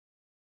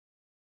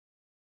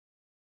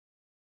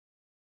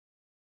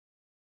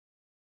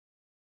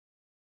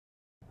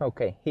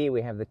Okay, here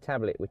we have the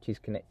tablet which is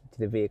connected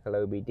to the vehicle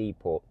OBD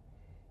port.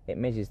 It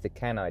measures the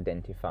CAN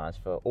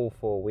identifiers for all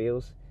four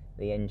wheels,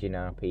 the engine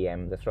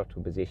RPM, the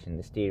throttle position,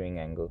 the steering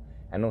angle,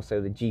 and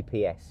also the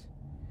GPS.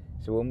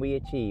 So when we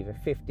achieve a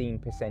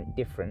 15%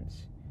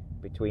 difference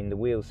between the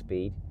wheel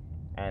speed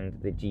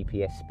and the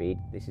GPS speed,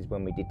 this is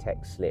when we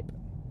detect slip.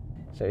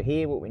 So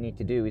here what we need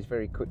to do is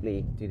very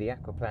quickly do the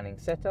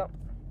aquaplaning setup.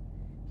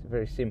 It's a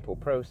very simple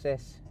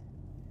process.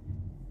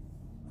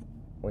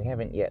 We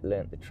haven't yet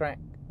learnt the track.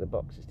 The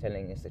box is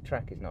telling us the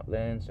track is not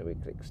learned, so we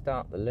click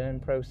start the learn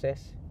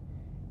process.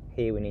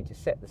 Here we need to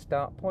set the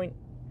start point,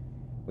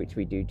 which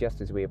we do just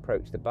as we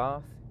approach the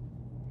bath.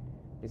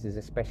 This is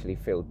a specially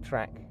filled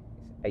track.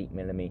 It's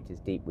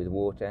 8mm deep with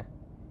water.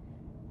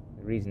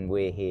 The reason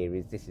we're here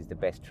is this is the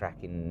best track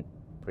in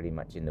pretty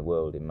much in the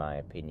world, in my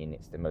opinion.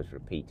 It's the most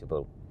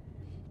repeatable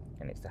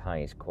and it's the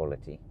highest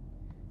quality.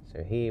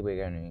 So here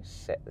we're going to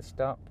set the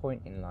start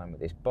point in line with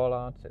this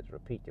bollard, so it's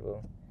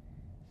repeatable.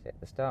 Set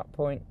the start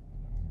point.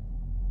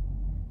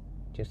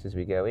 Just as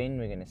we go in,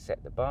 we're going to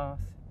set the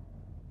bath.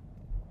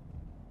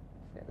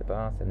 Set the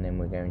bath, and then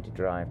we're going to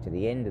drive to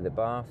the end of the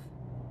bath,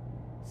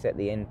 set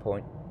the end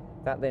point.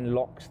 That then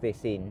locks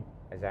this in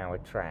as our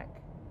track.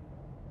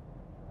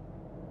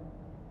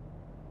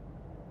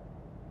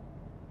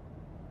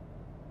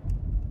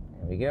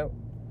 There we go.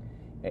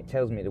 It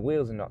tells me the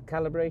wheels are not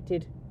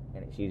calibrated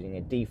and it's using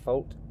a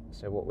default.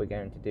 So what we're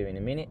going to do in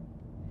a minute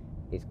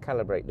is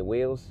calibrate the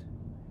wheels.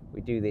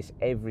 We do this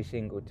every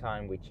single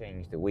time we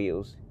change the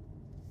wheels.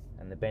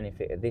 And the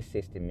benefit of this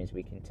system is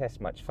we can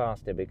test much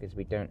faster because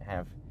we don't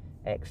have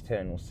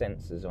external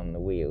sensors on the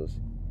wheels.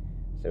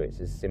 So it's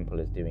as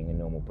simple as doing a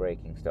normal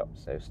braking stop.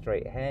 So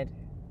straight ahead,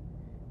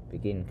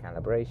 begin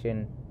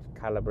calibration, it's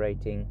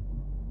calibrating.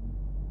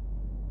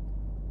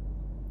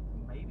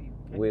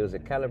 Wheels are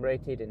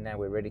calibrated and now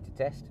we're ready to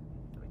test.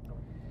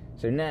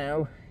 So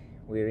now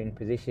we're in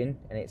position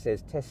and it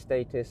says test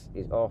status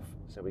is off,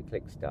 so we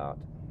click start.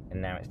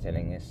 And now it's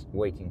telling us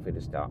waiting for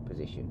the start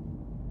position.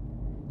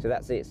 So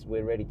that's it,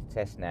 we're ready to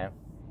test now.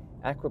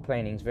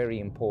 Aquaplaning is very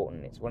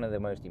important. It's one of the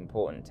most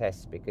important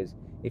tests because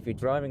if you're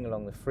driving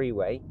along the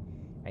freeway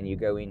and you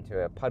go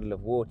into a puddle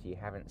of water you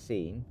haven't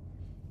seen,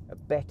 a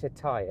better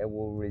tyre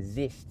will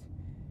resist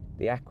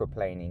the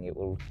aquaplaning. It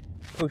will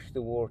push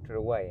the water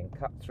away and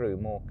cut through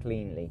more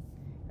cleanly.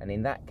 And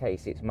in that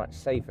case, it's much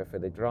safer for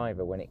the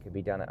driver when it could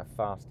be done at a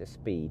faster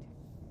speed.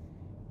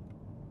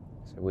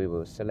 So we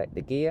will select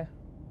the gear.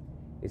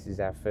 This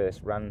is our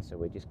first run, so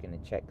we're just going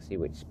to check, see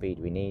which speed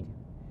we need.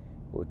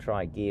 We'll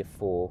try gear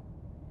 4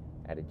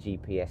 at a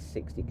GPS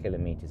 60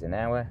 kilometers an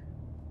hour.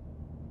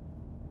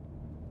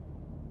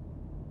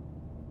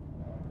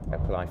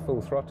 Apply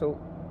full throttle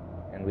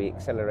and we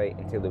accelerate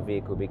until the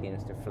vehicle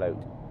begins to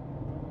float.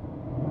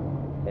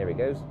 There it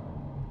goes.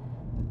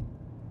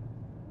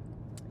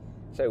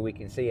 So we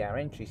can see our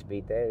entry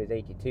speed there is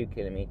 82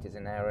 kilometers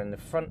an hour, and the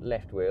front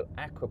left wheel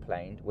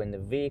aquaplaned when the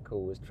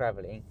vehicle was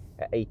traveling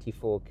at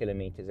 84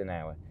 kilometers an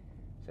hour.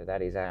 So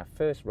that is our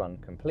first run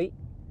complete.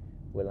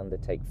 We'll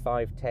undertake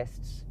 5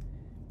 tests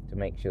to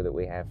make sure that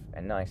we have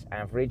a nice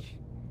average,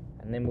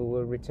 and then we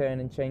will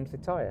return and change the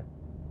tyre.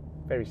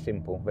 Very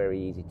simple,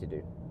 very easy to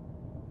do.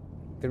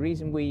 The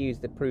reason we use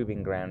the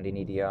proving ground in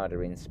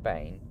Idiada in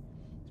Spain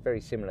is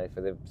very similar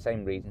for the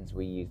same reasons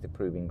we use the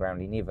proving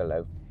ground in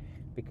Ivalo.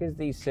 Because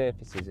these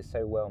surfaces are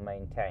so well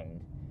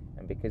maintained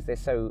and because they're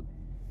so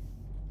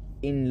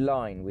in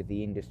line with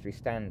the industry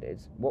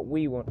standards, what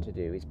we want to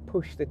do is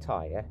push the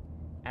tyre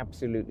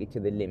absolutely to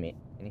the limit.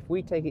 And if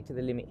we take it to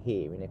the limit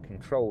here in a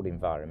controlled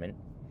environment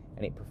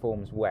and it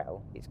performs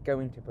well, it's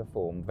going to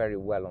perform very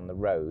well on the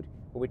road.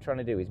 What we're trying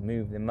to do is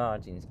move the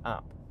margins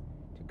up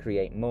to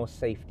create more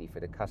safety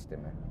for the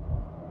customer.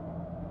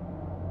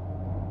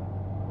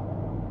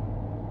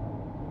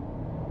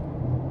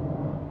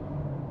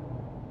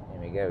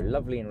 There we go,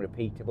 lovely and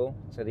repeatable.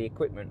 So the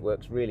equipment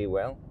works really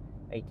well,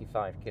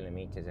 85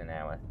 kilometers an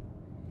hour.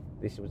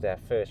 This was our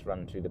first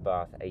run through the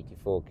bath at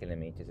 84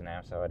 kilometers an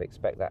hour, so I'd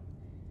expect that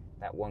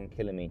 1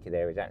 kilometer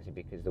there is actually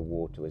because the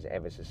water was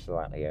ever so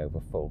slightly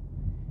over full.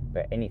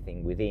 But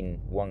anything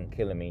within 1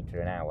 kilometer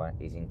an hour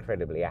is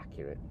incredibly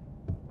accurate.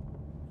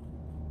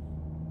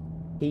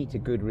 Key to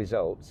good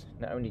results,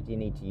 not only do you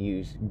need to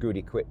use good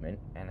equipment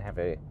and have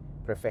a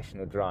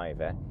professional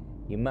driver,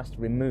 you must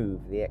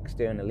remove the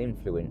external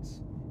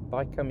influence.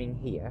 By coming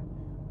here,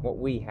 what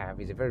we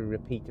have is a very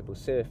repeatable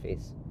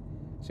surface.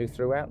 So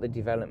throughout the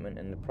development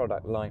and the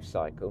product life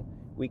cycle,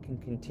 we can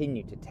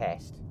continue to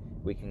test.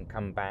 We can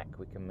come back,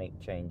 we can make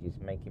changes,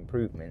 make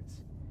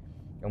improvements.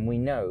 And we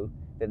know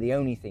that the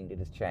only thing that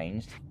has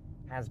changed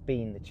has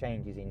been the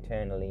changes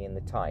internally in the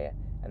tyre.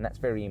 And that's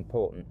very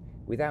important.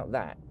 Without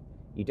that,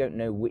 you don't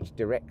know which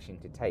direction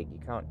to take. You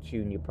can't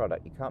tune your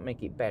product. You can't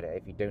make it better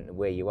if you don't know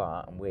where you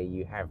are and where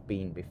you have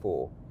been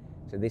before.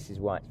 So this is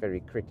why it's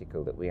very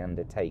critical that we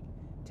undertake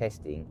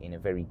testing in a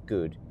very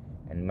good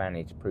and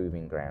managed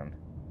proving ground.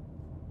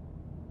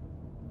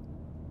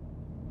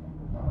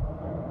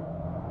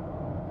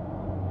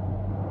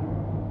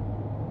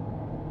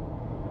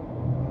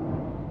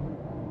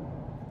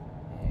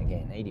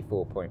 Again,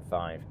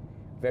 84.5,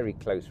 very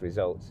close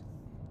results.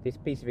 This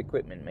piece of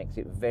equipment makes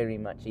it very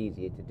much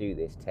easier to do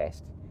this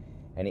test,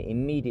 and it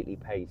immediately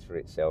pays for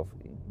itself.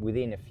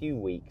 Within a few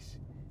weeks,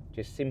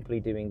 just simply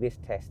doing this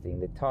testing,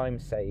 the time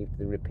saved,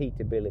 the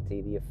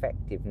repeatability, the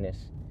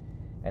effectiveness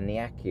and the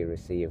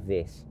accuracy of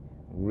this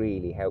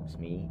really helps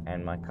me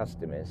and my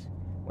customers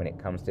when it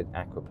comes to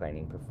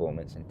aquaplaning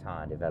performance and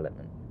tyre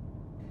development.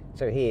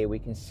 So here we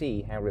can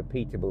see how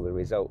repeatable the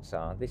results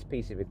are. This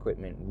piece of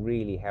equipment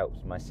really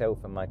helps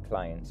myself and my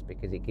clients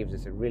because it gives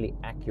us a really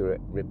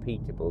accurate,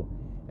 repeatable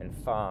and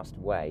fast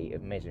way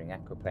of measuring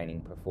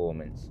aquaplaning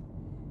performance.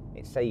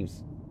 It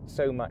saves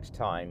so much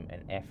time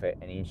and effort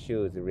and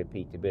ensures the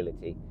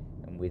repeatability,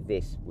 and with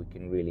this we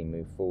can really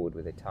move forward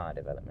with the tyre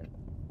development.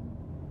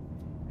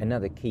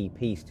 Another key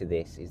piece to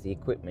this is the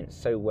equipment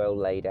so well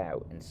laid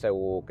out and so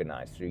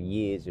organised through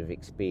years of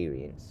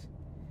experience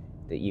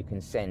that you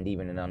can send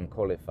even an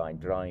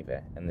unqualified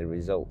driver and the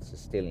results are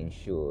still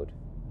ensured.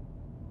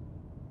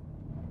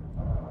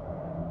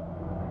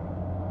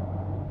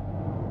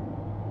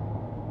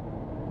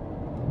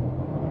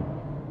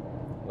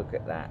 Look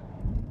at that.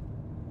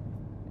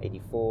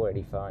 84,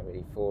 85,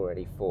 84,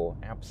 84,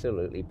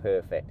 absolutely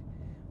perfect.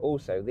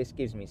 Also, this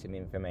gives me some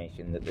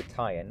information that the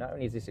tyre, not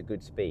only is this a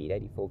good speed,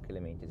 84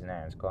 kilometers an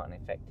hour is quite an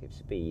effective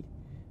speed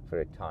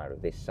for a tyre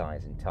of this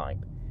size and type,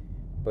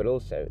 but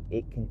also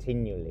it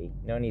continually,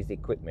 not only is the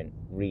equipment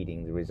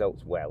reading the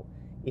results well,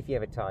 if you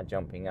have a tyre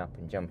jumping up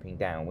and jumping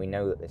down, we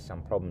know that there's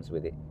some problems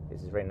with it.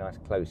 This is a very nice,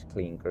 close,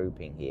 clean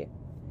grouping here.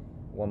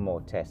 One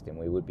more test and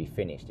we would be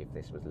finished if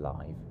this was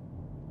live.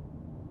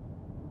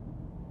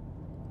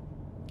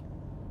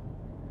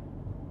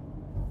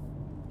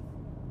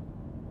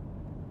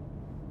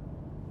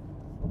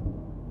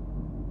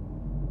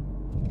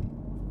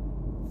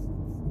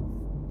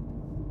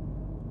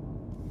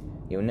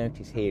 You'll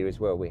notice here as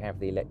well we have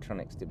the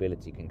electronic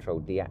stability control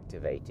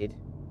deactivated.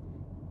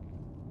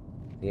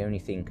 The only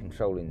thing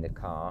controlling the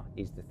car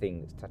is the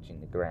thing that's touching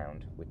the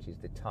ground, which is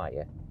the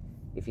tyre.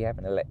 If you have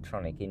an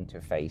electronic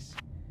interface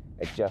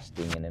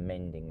adjusting and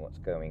amending what's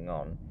going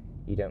on,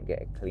 you don't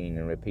get a clean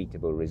and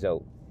repeatable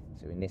result.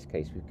 So in this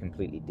case we've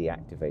completely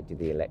deactivated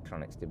the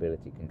electronic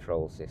stability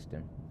control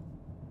system.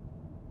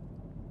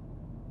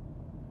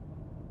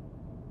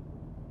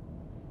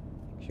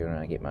 Make sure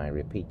I get my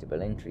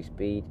repeatable entry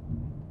speed.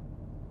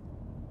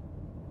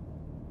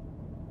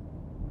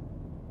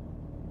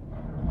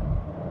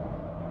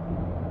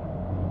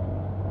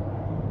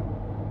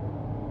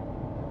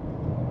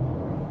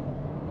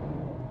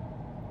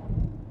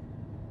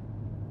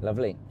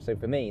 Lovely. So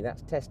for me,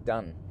 that's test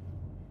done.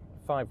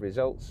 5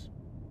 results,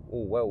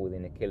 all well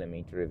within a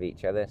kilometre of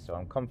each other. So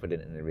I'm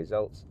confident in the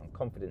results, I'm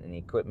confident in the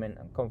equipment,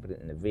 I'm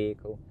confident in the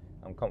vehicle,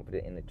 I'm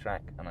confident in the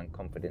track, and I'm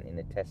confident in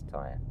the test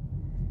tyre.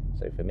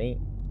 So for me,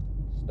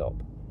 stop.